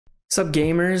Sup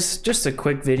gamers, just a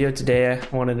quick video today I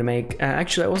wanted to make.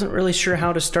 Actually, I wasn't really sure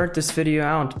how to start this video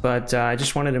out, but I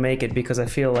just wanted to make it because I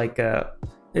feel like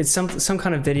it's some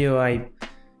kind of video I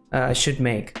should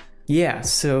make. Yeah,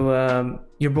 so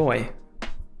your boy,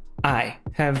 I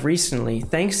have recently,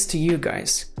 thanks to you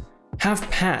guys, have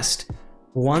passed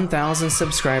 1,000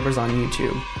 subscribers on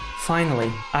YouTube.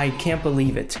 Finally, I can't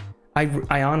believe it.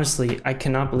 I honestly, I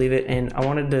cannot believe it, and I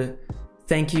wanted to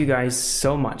thank you guys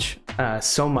so much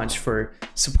for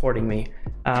supporting me.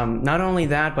 Not only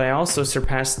that, but I also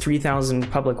surpassed 3,000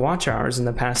 public watch hours in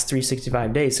the past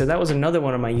 365 days. So that was another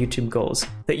one of my YouTube goals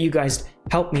that you guys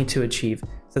helped me to achieve.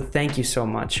 So thank you so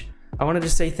much. I wanted to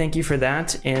say thank you for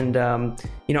that. And,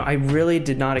 you know, I really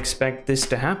did not expect this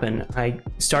to happen. I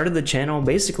started the channel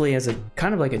basically as a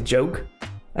kind of like a joke,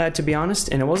 to be honest,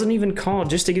 and it wasn't even called,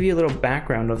 just to give you a little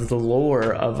background of the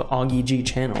lore of AugieG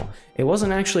channel, it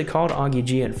wasn't actually called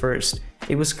AugieG at first.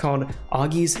 It was called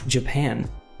Augie's Japan.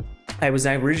 I was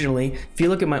originally, if you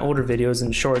look at my older videos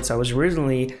and shorts, I was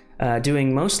originally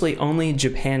doing mostly only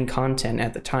Japan content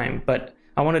at the time, but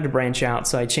I wanted to branch out,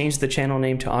 so I changed the channel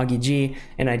name to AugieG,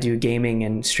 and I do gaming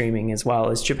and streaming as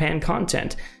well as Japan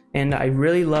content. And I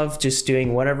really love just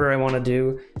doing whatever I want to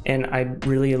do, and I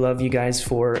really love you guys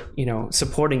for, you know,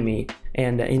 supporting me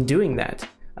and in doing that.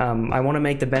 I want to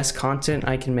make the best content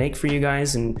I can make for you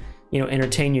guys, and, you know,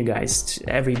 entertain you guys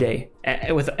every day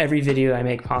with every video I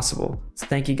make possible. So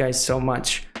thank you guys so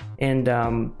much. And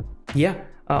yeah,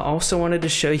 I also wanted to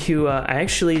show you, I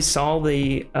actually saw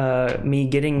the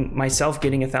myself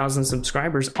getting 1,000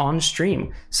 subscribers on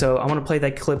stream. So I want to play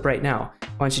that clip right now.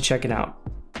 Why don't you check it out?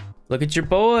 Look at your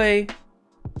boy,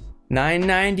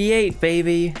 998,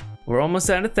 baby. We're almost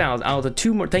at 1,000. Oh, the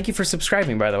 2 more. Thank you for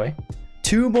subscribing, by the way.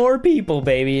 2 more people,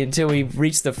 baby, until we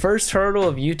reach the first hurdle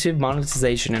of YouTube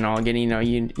monetization and all. Getting, I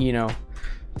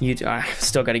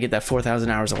still got to get that 4,000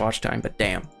 hours of watch time, but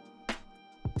damn.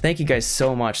 Thank you guys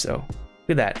so much, though.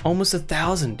 Look at that, almost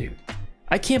 1,000, dude.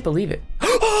 I can't believe it.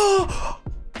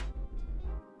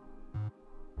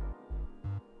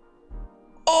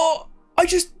 Oh, I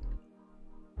just.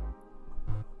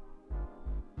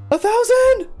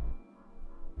 1,000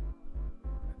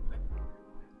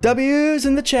 W's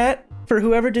in the chat for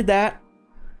whoever did that.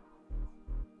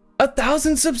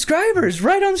 1,000 subscribers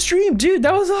right on stream, dude.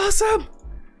 That was awesome.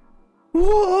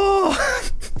 Whoa.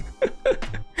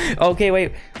 Okay,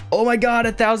 wait. Oh my god,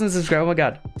 1,000 subscribers. Oh my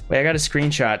god. Wait, I got a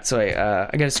screenshot. So I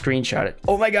got to screenshot it.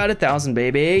 Oh my god, 1,000,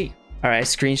 baby. All right, I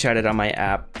screenshot it on my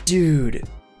app, dude.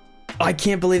 I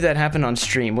can't believe that happened on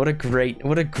stream. What a great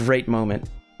moment.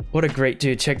 What a great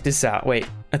dude. Check this out. Wait,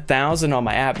 1,000 on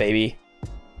my app, baby.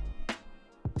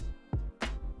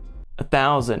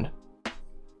 1,000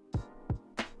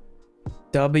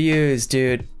 W's,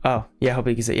 dude. Oh yeah, hope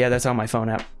you can see. Yeah, that's on my phone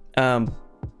app.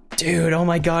 Dude, oh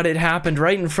my god, it happened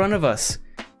right in front of us.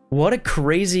 What a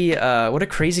crazy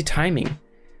timing.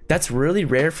 That's really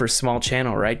rare for a small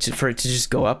channel, right? For it to just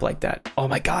go up like that. Oh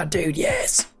my god, dude,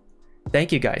 yes.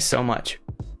 Thank you guys so much.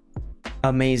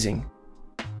 Amazing.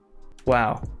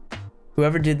 Wow.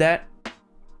 Whoever did that,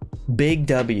 big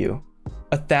W.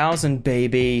 1,000,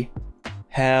 baby.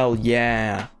 Hell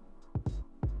yeah.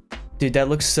 Dude, that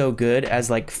looks so good as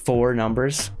like 4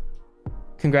 numbers.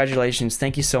 Congratulations.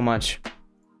 Thank you so much.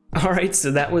 All right,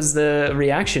 so that was the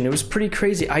reaction. It was pretty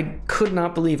crazy. I could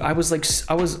not believe. I was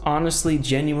honestly,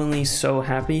 genuinely so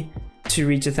happy to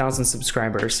reach 1,000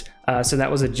 subscribers. So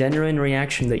that was a genuine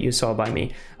reaction that you saw by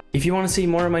me. If you want to see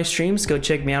more of my streams, go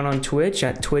check me out on Twitch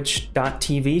at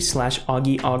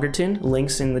twitch.tv/AugieAugerton.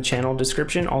 Links in the channel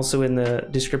description, also in the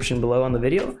description below on the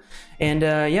video. And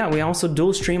yeah, we also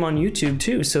dual stream on YouTube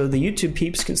too, so the YouTube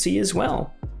peeps can see as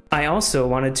well. I also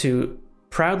wanted to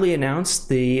proudly announce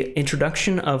the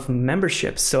introduction of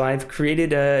memberships. So I've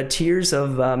created tiers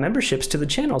of memberships to the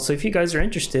channel. So if you guys are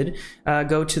interested,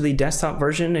 go to the desktop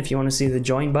version if you want to see the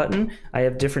join button. I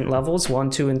have different levels, 1,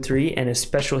 2, and 3, and a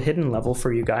special hidden level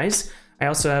for you guys. I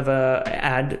also have a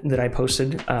ad that I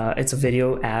posted. It's a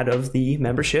video ad of the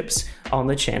memberships on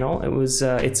the channel. It was,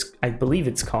 I believe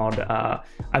it's called,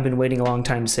 I've been waiting a long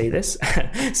time to say this.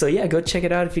 So yeah, go check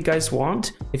it out if you guys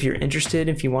want. If you're interested,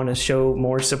 if you want to show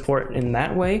more support in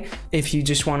that way. If you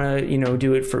just want to, you know,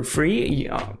 do it for free,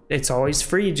 it's always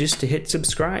free just to hit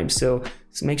subscribe. So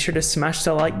make sure to smash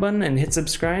the like button and hit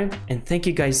subscribe. And thank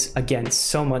you guys again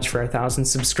so much for 1,000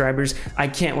 subscribers. I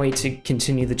can't wait to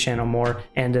continue the channel more.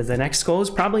 And the next goal is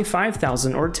probably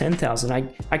 5,000 or 10,000.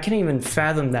 I can't even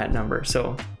fathom that number.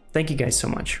 So thank you guys so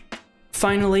much.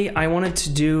 Finally, I wanted to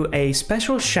do a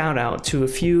special shout out to a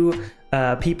few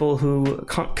people who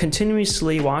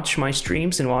continuously watch my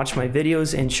streams and watch my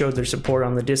videos and show their support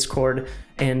on the Discord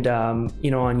and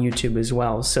you know, on YouTube as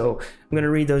well. So I'm gonna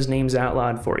read those names out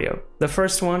loud for you. The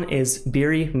first one is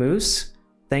Beery Moose.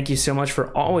 Thank you so much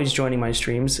for always joining my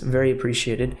streams, very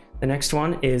appreciated. The next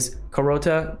one is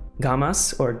Karota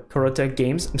Gamas, or Karota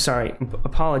Games. I'm sorry,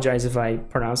 apologize if I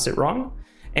pronounced it wrong.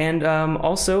 And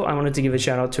also I wanted to give a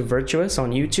shout out to Virtuous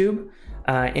on YouTube.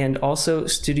 And also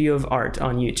Studio of Art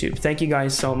on YouTube. Thank you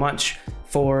guys so much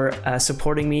for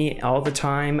supporting me all the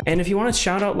time. And if you want a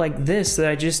shout out like this that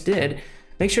I just did,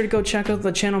 make sure to go check out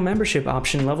the channel membership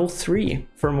option level 3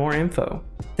 for more info.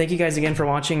 Thank you guys again for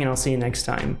watching, and I'll see you next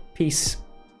time. Peace.